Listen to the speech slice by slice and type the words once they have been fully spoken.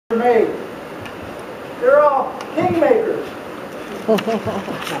made. They're all kingmakers.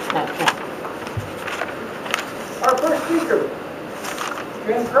 Our first speaker,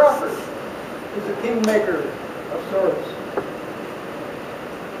 Jenn is a kingmaker of sorts.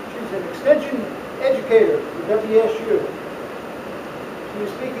 She's an extension educator for WSU. She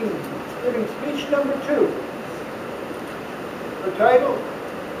is giving speech number 2. Her title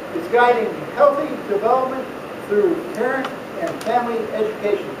is Guiding Healthy Development Through Parent and Family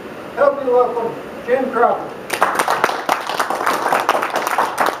Education. Help me welcome Jenn Crawford.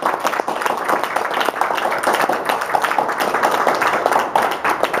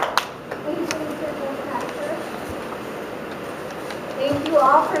 Thank you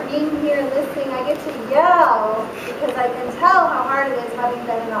all for being here and listening. I get to yell because I can tell how hard it is having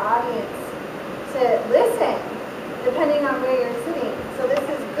been in the audience to listen, depending on where you're sitting. So this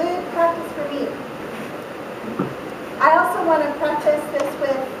is good practice for me. I also want to preface this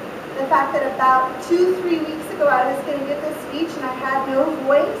with the fact that about 2-3 weeks ago I was going to give this speech and I had no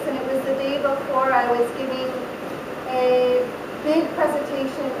voice, and it was the day before I was giving a big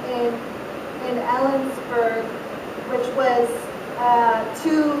presentation in Ellensburg, which was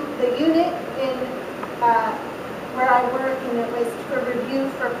to the unit in where I work, and it was for review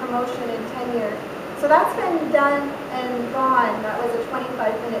for promotion and tenure. So that's been done and gone. That was a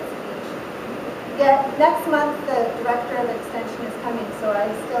 25-minute speech. Yet next month the director of extension is coming, so I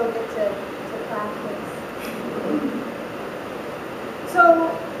still get to practice. So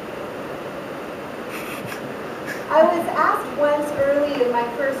I was asked once early in my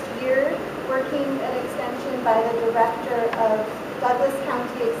first year working at extension by the director of Douglas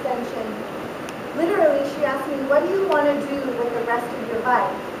County Extension. Literally, she asked me, what do you want to do with the rest of your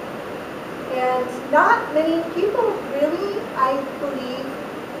life? And not many people really, I believe,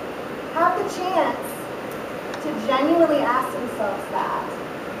 have the chance to genuinely ask themselves that.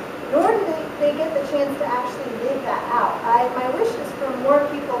 Nor do they get the chance to actually live that out. My wish is for more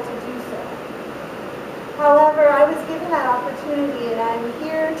people to do so. However, I was given that opportunity, and I'm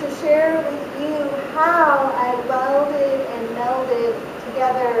here to share with you how I welded and melded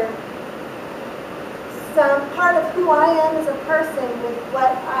together some part of who I am as a person with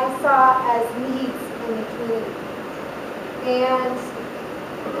what I saw as needs in the community. And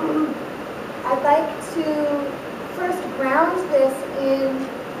I'd like to first ground this in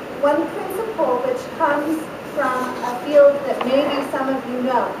one principle which comes from a field that maybe some of you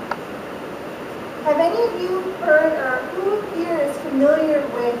know. Have any of you heard, or who here is familiar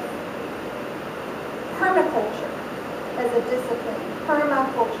with permaculture as a discipline?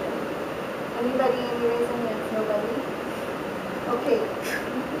 Permaculture. Anybody? Any raising hands? Nobody? Okay.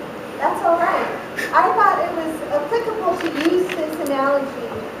 That's all right. I thought it was applicable to use this analogy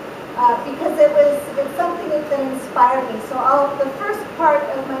because it's something that inspired me. So the first part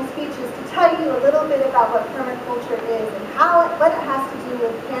of my speech is to tell you a little bit about what permaculture is and what it has to do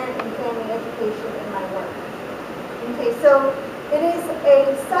with parent and family education in my work. Okay, so it is a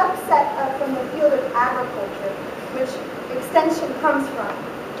subset from the field of agriculture, which extension comes from.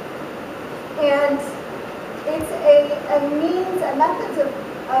 And it's a method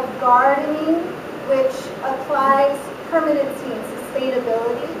of gardening which applies permanency and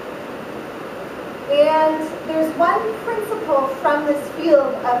sustainability. And there's one principle from this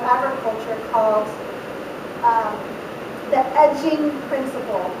field of agriculture called the edging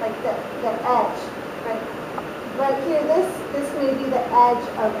principle, like the edge, right? Right here, this may be the edge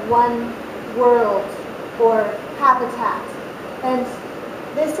of one world or habitat. And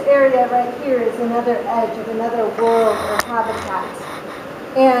this area right here is another edge of another world or habitat,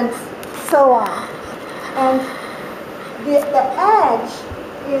 and so on. And the edge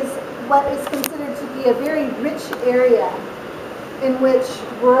is what is considered to be a very rich area in which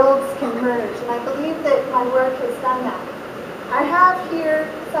worlds can merge. And I believe that my work has done that. I have here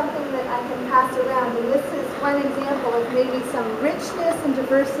something that I can pass around, and this is one example of maybe some richness and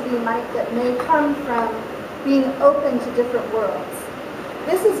diversity that may come from being open to different worlds.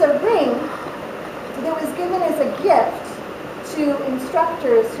 This is a ring that was given as a gift to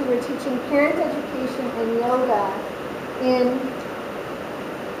instructors who were teaching parent education and yoga in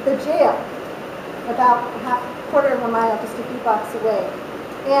the jail, about a quarter of a mile, just a few blocks away.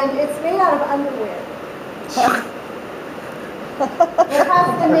 And it's made out of underwear. It has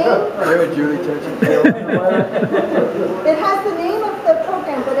the name. It has the name of the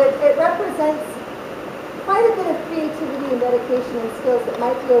program, but it represents quite a bit of creativity and dedication and skills that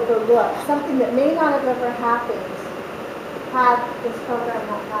might be overlooked, something that may not have ever happened had this program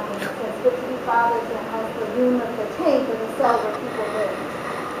not happened. It says Good to Be Fathers, and it has the room of the tank and the cell where people live.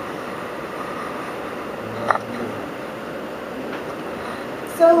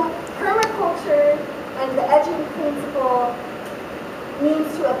 So permaculture and the edging principle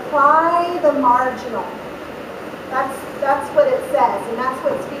means to apply the marginal. That's what it says, and that's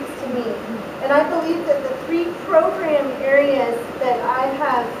what speaks to me. And I believe that the 3 program areas that I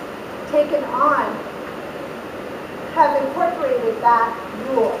have taken on have incorporated that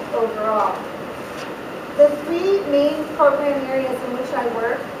rule overall. The 3 main program areas in which I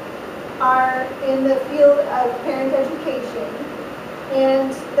work are in the field of parent education.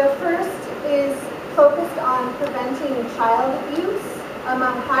 And the first is focused on preventing child abuse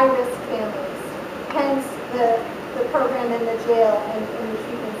among high-risk families, hence the program in the jail and in the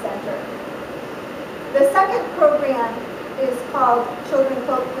treatment center. The second program is called Children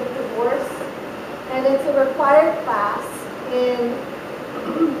Cope with Divorce, and it's a required class in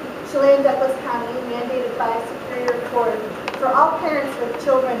Chelan, Douglas County, mandated by a superior court for all parents with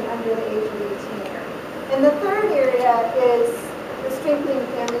children under the age of 18 years. And the third area is the Strengthening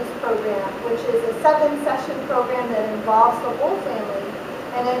Families program, which is a 7-session program that involves the whole family,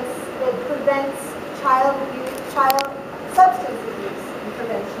 and it prevents child substance abuse and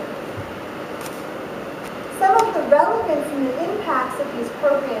prevention. Some of the relevance and the impacts of these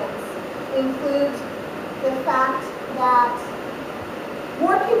programs include the fact that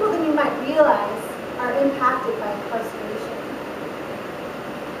more people than you might realize are impacted by incarceration.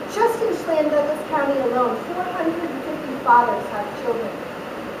 Just in Chelan, Douglas County alone, 450 fathers have children.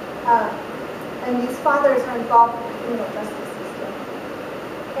 And these fathers are involved in the criminal justice system.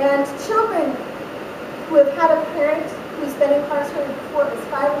 And children who have had a parent who's been incarcerated before is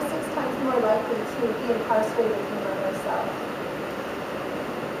 5 or 6 times more likely to be incarcerated than him or herself.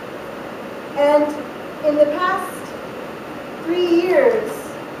 And in the past 3 years,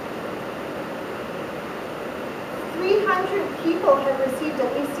 300 people have received at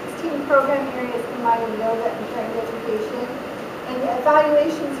least 16 program areas combining yoga and parent education, and the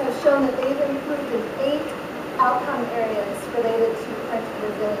evaluations have shown that they've improved in 8 outcome areas related to parental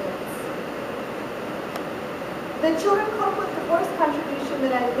resilience. The Children Cope with Divorce contribution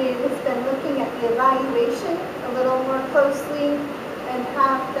that I've made has been looking at the evaluation a little more closely and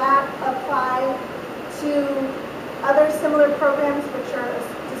have that apply to other similar programs which are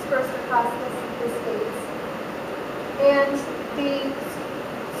dispersed across the states. And the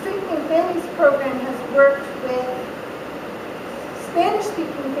Strengthening Families program has worked with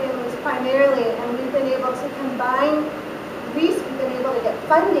Spanish-speaking families primarily, and we've been able to combine we've been able to get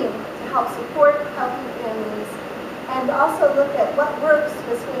funding to help support healthy families, and also look at what works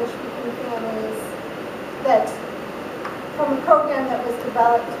with Spanish-speaking families from a program that was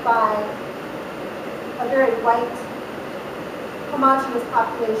developed by a very white, homogeneous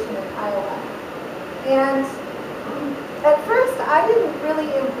population in Iowa. And at first, I didn't really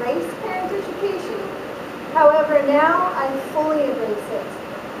embrace parent education. However, now I fully embrace it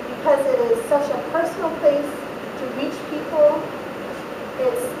because it is such a personal place to reach people.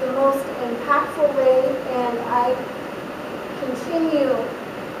 It's the most impactful way, and I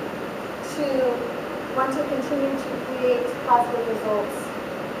want to continue to create positive results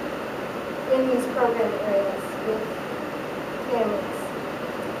in these program areas with families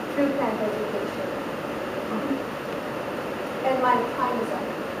through parent education. And my time is up.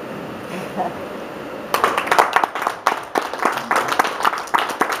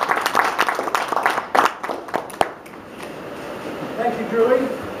 Thank you, Julie.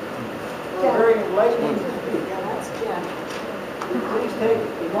 Jenn. Very enlightening to speak. Yeah, that's Jenn. Please take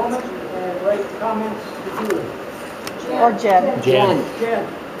a moment and write comments to Julie. Or Jenn. Jenn. Jen.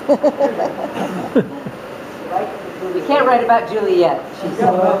 You can't write about Julie yet. She's The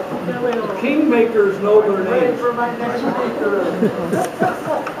kingmakers know their Ready names. for my next speaker.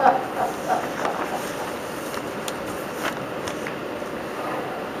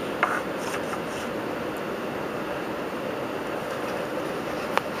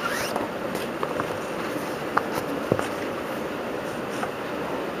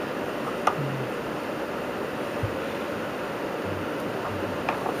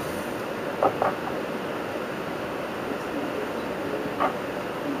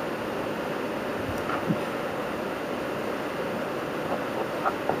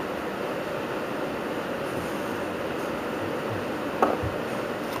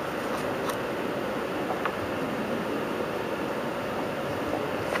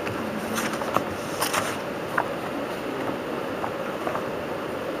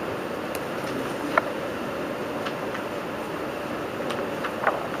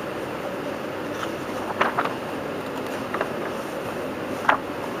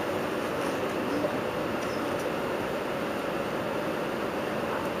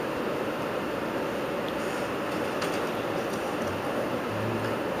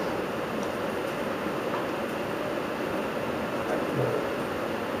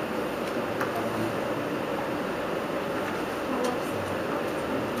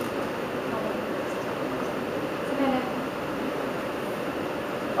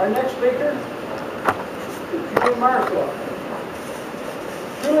 Our next speaker is Julie Marshall.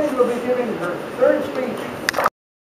 Julie will be giving her third speech